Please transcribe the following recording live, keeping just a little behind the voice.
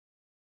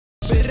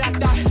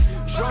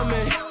that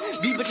drumming.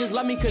 These bitches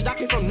love me cause I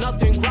came from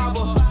nothing.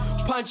 Grabber,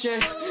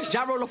 punching,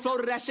 gyro the flow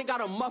to that shit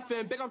got a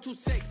muffin. Big, I'm too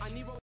sick. I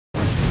need.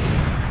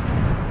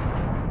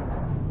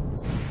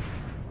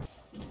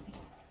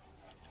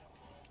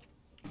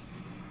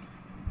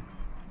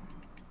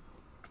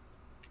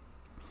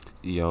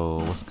 Yo,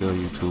 what's good,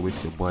 YouTube?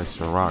 It's your boy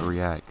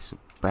CirocReacts,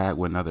 back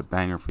with another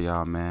banger for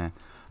y'all, man.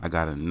 I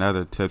got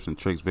another tips and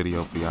tricks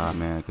video for y'all,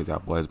 man, because y'all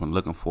boys been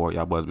looking for it.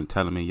 Y'all boys been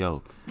telling me,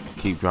 yo,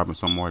 keep dropping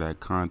some more of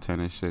that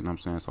content and shit, you know what I'm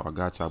saying? So I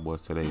got y'all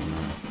boys today,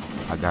 man.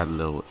 I got a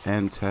little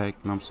Ntec, you know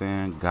what I'm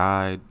saying,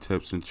 guide,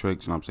 tips and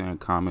tricks, you know what I'm saying,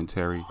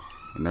 commentary,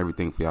 and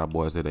everything for y'all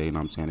boys today, you know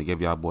what I'm saying, to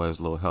give y'all boys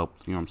a little help,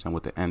 you know what I'm saying,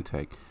 with the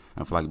Ntec.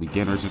 And for like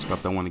beginners and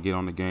stuff that want to get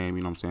on the game,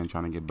 you know what I'm saying,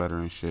 trying to get better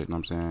and shit, you know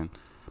what I'm saying?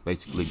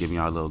 Basically giving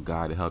y'all a little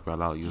guide to help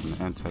y'all out using the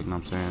Ntec, you know what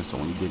I'm saying? So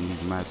when you get in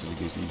these matches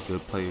against these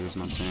good players,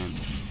 you know what I'm saying?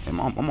 And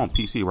I'm on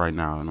PC right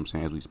now, you know what I'm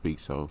saying, as we speak.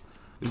 So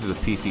this is a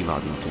PC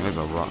lot, you know what I'm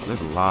saying?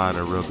 There's a lot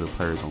of real good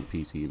players on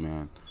PC,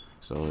 man.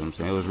 So, you know what I'm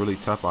saying? It was really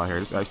tough out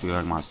here. This is actually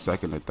like my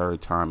second or third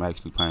time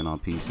actually playing on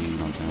PC, you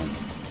know what I'm saying?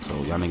 So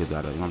y'all niggas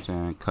gotta, you know what I'm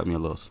saying, cut me a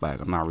little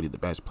slack. I'm not really the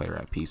best player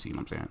at PC, you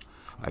know what I'm saying?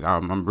 Like,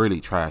 I'm really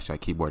trash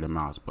at keyboard and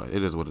mouse, but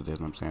it is what it is, you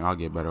know what I'm saying? I'll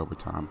get better over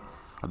time.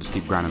 I'll just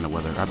keep grinding the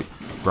weather. I'll be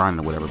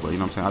grinding or whatever, but you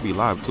know what I'm saying? I'll be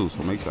live too,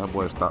 so make sure y'all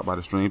boys stop by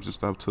the streams and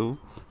stuff too.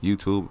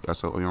 YouTube,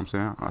 you know what I'm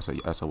saying? I say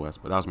SOS,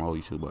 but that was my old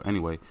YouTube. But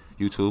anyway,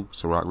 YouTube,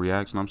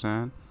 CirocReacts, you know what I'm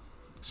saying?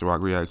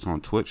 CirocReacts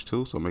on Twitch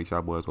too, so make sure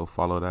y'all boys go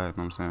follow that,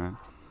 you know what I'm saying?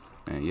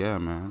 And yeah,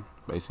 man,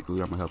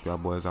 basically I'm gonna help y'all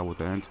boys out with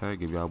the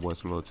Ntec, give y'all boys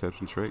some little tips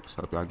and tricks,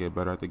 help y'all get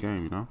better at the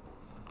game, you know?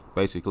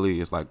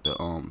 Basically, it's like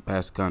the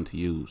best gun to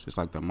use. It's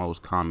like the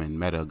most common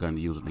meta gun to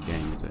use in the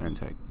game is the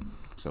Ntec.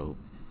 So,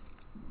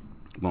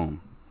 boom.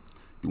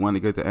 You want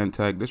to get the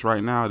Ntec. This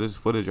right now, this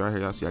footage right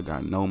here, y'all see I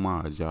got no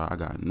mods, y'all. I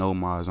got no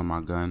mods on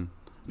my gun.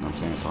 You know what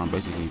I'm saying? So I'm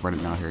basically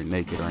running out here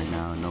naked right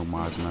now, no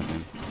mods,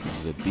 nothing. This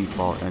is a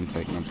default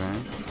Ntec, you know what I'm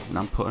saying? And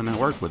I'm putting in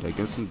work with it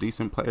against some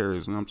decent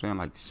players, you know what I'm saying?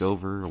 Like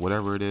Silver or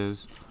whatever it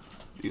is.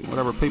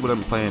 Whatever people that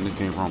been playing this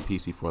game on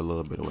PC for a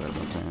little bit or whatever, you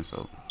know what I'm saying?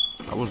 So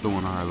I was doing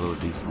all right, a little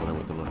decent, whatever,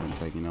 with the little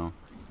Ntec, you know?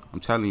 I'm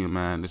telling you,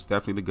 man, it's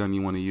definitely the gun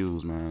you want to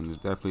use, man.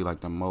 It's definitely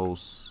like the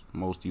most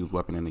used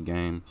weapon in the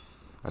game.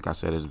 Like I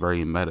said, it's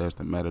very meta. It's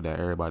the meta that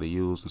everybody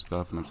uses and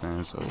stuff, you know what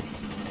I'm saying?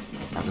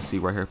 So I can see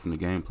right here from the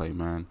gameplay,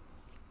 man.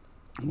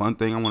 One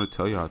thing I want to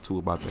tell y'all too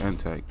about the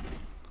Ntec.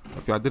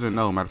 If y'all didn't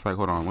know, matter of fact,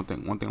 hold on. One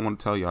thing I want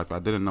to tell y'all, if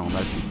y'all didn't know, I'm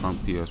actually from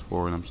PS4, you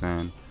know what I'm saying?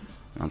 You know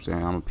what I'm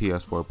saying? I'm a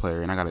PS4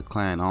 player, and I got a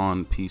clan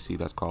on PC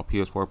that's called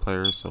PS4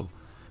 Players. So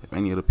if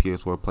any of the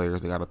PS4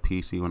 players, they got a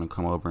PC, want to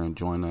come over and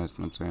join us,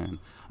 you know what I'm saying?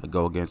 I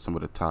go against some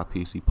of the top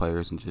PC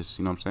players and just,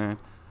 you know what I'm saying?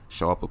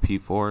 Show off a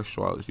P4,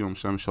 show out, you know what I'm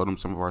saying? Show them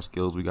some of our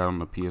skills we got on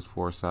the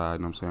PS4 side, you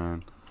know what I'm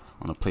saying?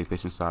 On the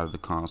PlayStation side of the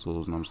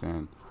consoles, you know what I'm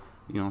saying?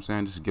 You know what I'm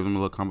saying? Just give them a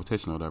little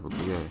competition or whatever.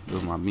 But yeah, it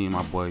was me and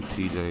my boy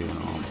TJ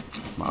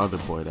and my other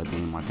boy that be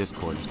in my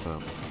Discord and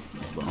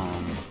stuff. But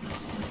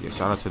yeah,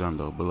 shout out to them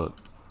though. But look,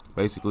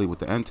 basically with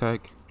the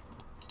Ntec,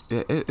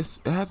 it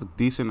has a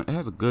decent, it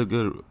has a real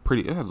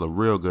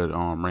good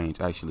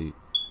range actually.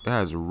 It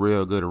has a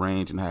real good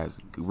range and has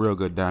real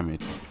good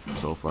damage.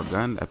 So for a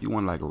gun, if you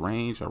want like a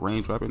range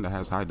weapon that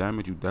has high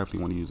damage, you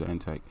definitely want to use the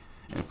Ntec.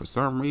 And for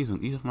some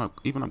reason,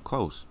 even up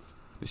close,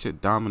 this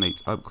shit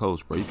dominates up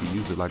close, bro. You can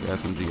use it like an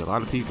SMG. A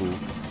lot of people,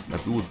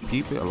 if you would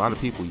peep it, a lot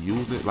of people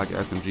use it like an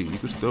SMG. You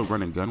can still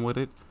run a gun with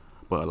it,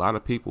 but a lot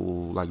of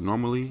people, like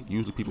normally,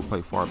 usually people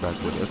play far back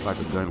with it. It's like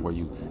a gun where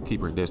you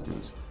keep your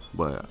distance.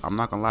 But I'm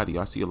not gonna lie to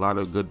you, I see a lot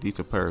of good,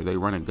 decent players. They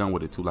run a gun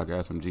with it too, like an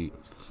SMG.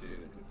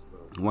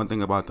 One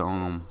thing about the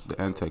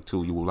Ntec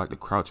too, you will like to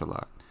crouch a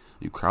lot.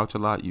 You crouch a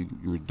lot, you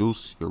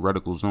reduce your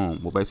reticle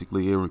zoom. Well,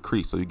 basically it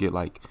increase, so you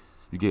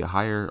get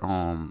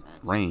higher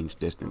range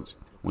distance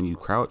when you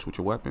crouch with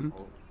your weapon.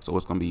 So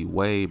it's gonna be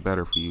way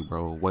better for you,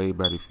 bro. Way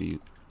better for you. You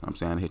know what I'm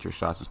saying, hit your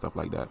shots and stuff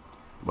like that.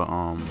 But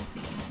I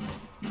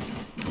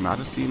mean, I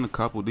just seen a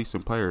couple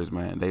decent players,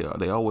 man.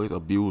 They always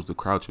abuse the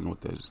crouching with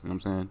this. You know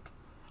what I'm saying?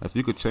 If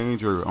you could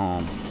change your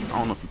I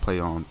don't know if you play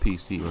on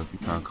PC or if you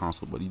play on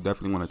console, but you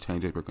definitely want to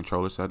change up your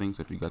controller settings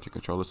if you got your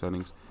controller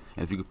settings.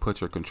 And if you could put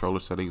your controller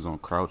settings on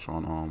crouch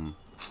on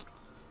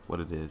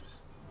what it is,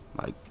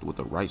 like with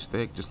the right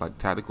stick, just like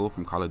tactical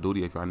from Call of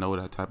Duty, if y'all know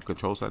that type of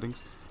control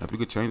settings. If you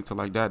could change it to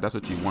like that, that's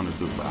what you want to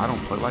do. But I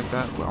don't play like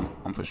that, but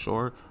I'm for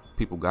sure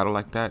people got it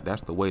like that.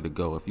 That's the way to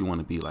go if you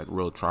want to be like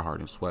real try hard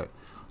and sweat,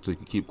 so you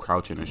can keep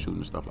crouching and shooting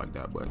and stuff like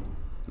that. But you know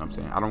what I'm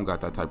saying, I don't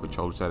got that type of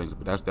controller settings,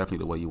 but that's definitely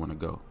the way you want to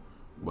go.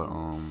 But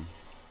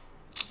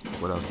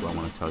what else do I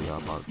want to tell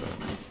y'all about that?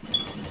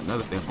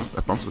 Another thing,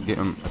 if I'm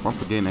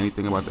forgetting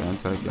anything about the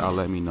Ntec, y'all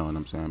let me know, you know what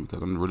I'm saying?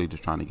 Because I'm really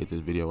just trying to get this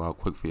video out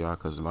quick for y'all,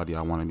 because a lot of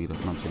y'all wanted me to, you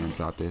know what I'm saying,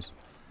 drop this.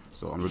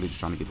 So I'm really just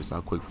trying to get this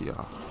out quick for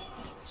y'all.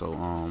 So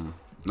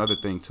another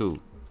thing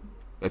too,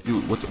 if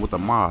you with the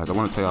mods, I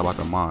want to tell y'all about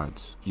the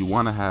mods. You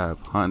want to have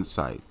hunt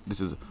sight. This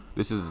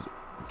is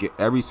get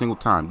every single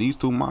time. These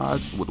two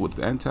mods with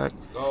the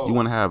Ntec, you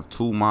want to have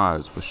two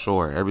mods for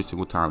sure every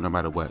single time, no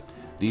matter what.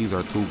 These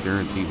are 2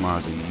 guaranteed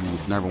mods that you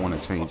would never want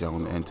to change out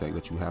on the Ntec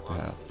that you have to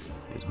have.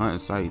 It's Hunting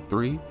Sight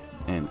 3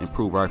 and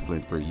Improved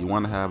Rifling 3. You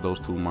want to have those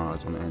 2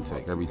 mods on the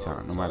Ntec every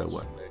time, no matter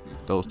what.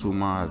 Those 2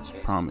 mods,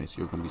 promise,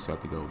 you're going to be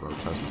set to go, bro.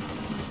 Trust me.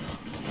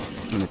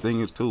 And the thing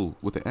is, too,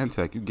 with the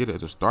Ntec, you get it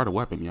as a starter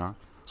weapon, y'all.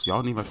 So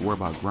y'all don't even have to worry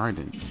about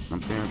grinding. You know what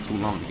I'm saying? Too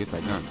long to get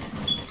that gun.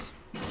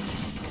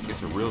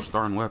 It's a real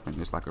starting weapon.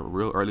 It's like a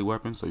real early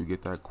weapon, so you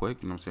get that quick.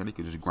 You know what I'm saying? You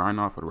can just grind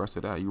off for the rest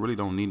of that. You really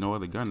don't need no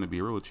other gun, to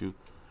be real with you.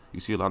 You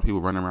see a lot of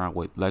people running around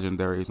with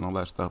legendaries and all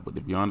that stuff, but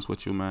to be honest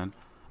with you, man,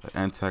 the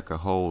Ntec could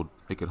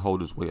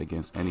hold its weight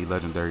against any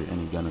legendary,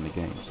 any gun in the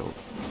game. So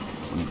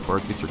when you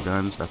first get your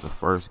guns, that's the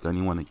first gun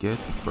you want to get.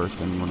 The first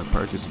gun you want to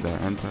purchase is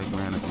that Ntec,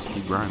 man, and just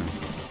keep grinding.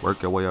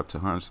 Work your way up to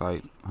Hunting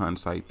Sight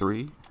 3.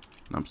 You know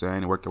what I'm saying?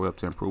 And work your way up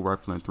to Improved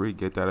Rifling 3.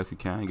 Get that if you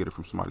can. Get it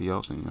from somebody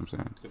else. And you know what I'm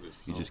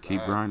saying? You just keep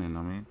grinding,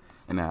 I mean.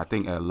 And I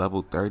think at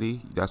level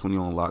 30, that's when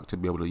you unlock to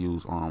be able to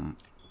use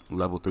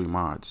level 3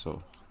 mods.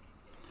 So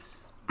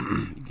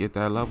you get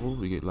that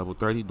level, you get level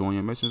 30 doing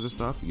your missions and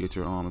stuff. You get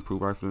your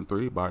Improved Rifling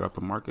 3, buy it off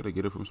the market or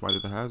get it from somebody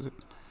that has it.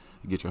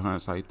 You get your Hunting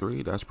Sight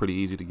 3. That's pretty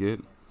easy to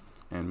get.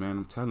 And man,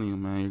 I'm telling you,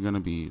 man, you're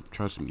gonna be,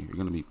 trust me, you're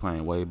gonna be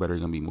playing way better.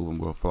 You're gonna be moving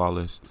more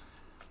flawless.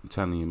 I'm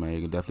telling you, man,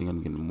 you're definitely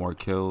gonna get more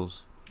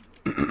kills.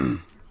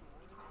 I'm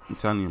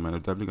telling you, man,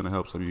 it's definitely gonna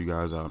help some of you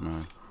guys out,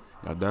 man.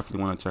 Y'all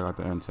definitely want to check out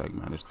the Ntec,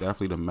 man. It's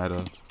definitely the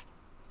meta.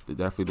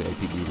 Definitely the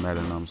APB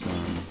meta, you know what I'm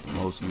saying? The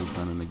most used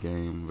gun in the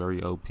game.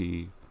 Very OP.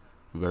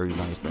 Very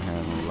nice to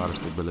handle. A lot of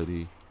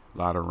stability. A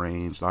lot of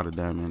range. A lot of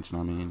damage, you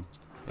know what I mean?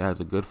 It has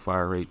a good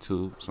fire rate,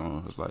 too.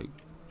 So, it's like,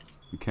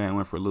 you can't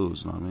win for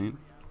lose, you know what I mean?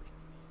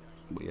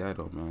 But yeah,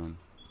 though, man.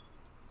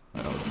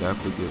 I'll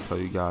definitely tell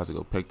you guys to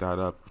go pick that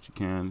up if you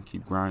can.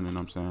 Keep grinding, you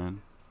know what I'm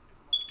saying?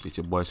 Get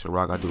your boy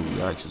CiroC. I do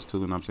reactions, too,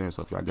 you know what I'm saying?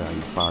 So, if y'all got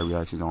any fire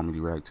reactions you want me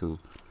to react to,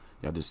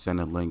 y'all just send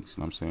the links,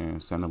 you know what I'm saying?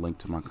 Send a link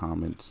to my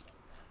comments,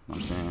 you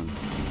know what I'm saying?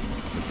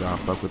 If y'all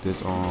fuck with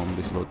this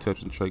little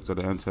tips and tricks of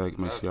the Ntec,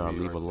 make sure y'all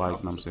leave a like,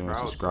 you know what I'm saying?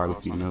 Subscribe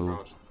if you're new.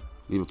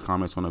 Leave a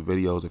comments on the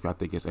videos if y'all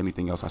think there's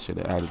anything else I should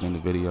have added in the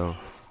video.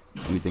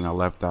 Anything I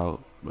left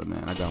out. But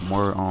man, I got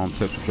more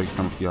tips and tricks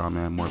coming for y'all,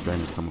 man. More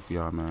bangers coming for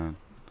y'all, man.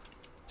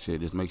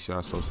 Shit, just make sure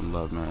I show some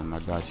love, man. And I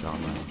got y'all,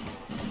 man.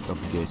 Don't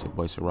forget, it's your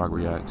boy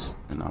CirocReacts.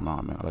 And I'm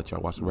out, man. I'll let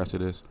y'all watch the rest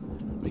of this.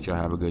 Make sure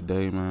y'all have a good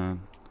day,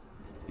 man.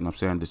 You know what I'm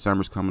saying?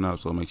 December's coming up,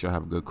 so make sure I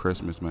have a good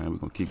Christmas, man. We're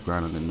going to keep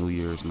grinding the New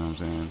Year's, you know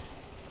what I'm saying?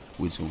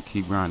 We just going to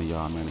keep grinding,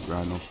 y'all, man. The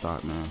grind don't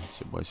stop, man. It's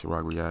your boy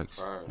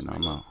CirocReacts, and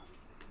I'm out.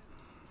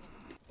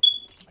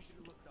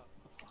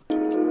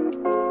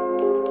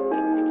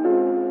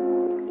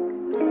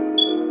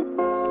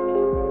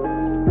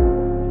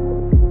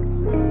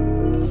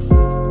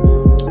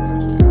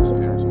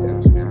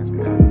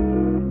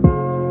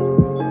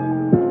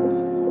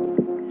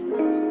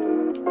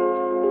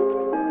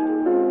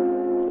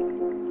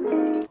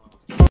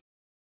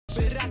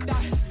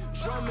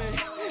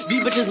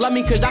 These bitches love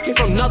me cause I came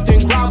from nothing.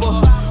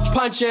 Grabber,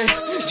 punching,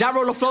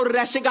 gyro the flow to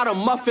that shit got a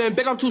muffin.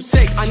 Big, I'm too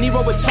sick, I need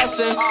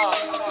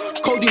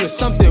Robitussin. Codeine or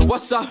something,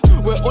 what's up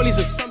with all these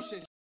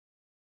assumptions?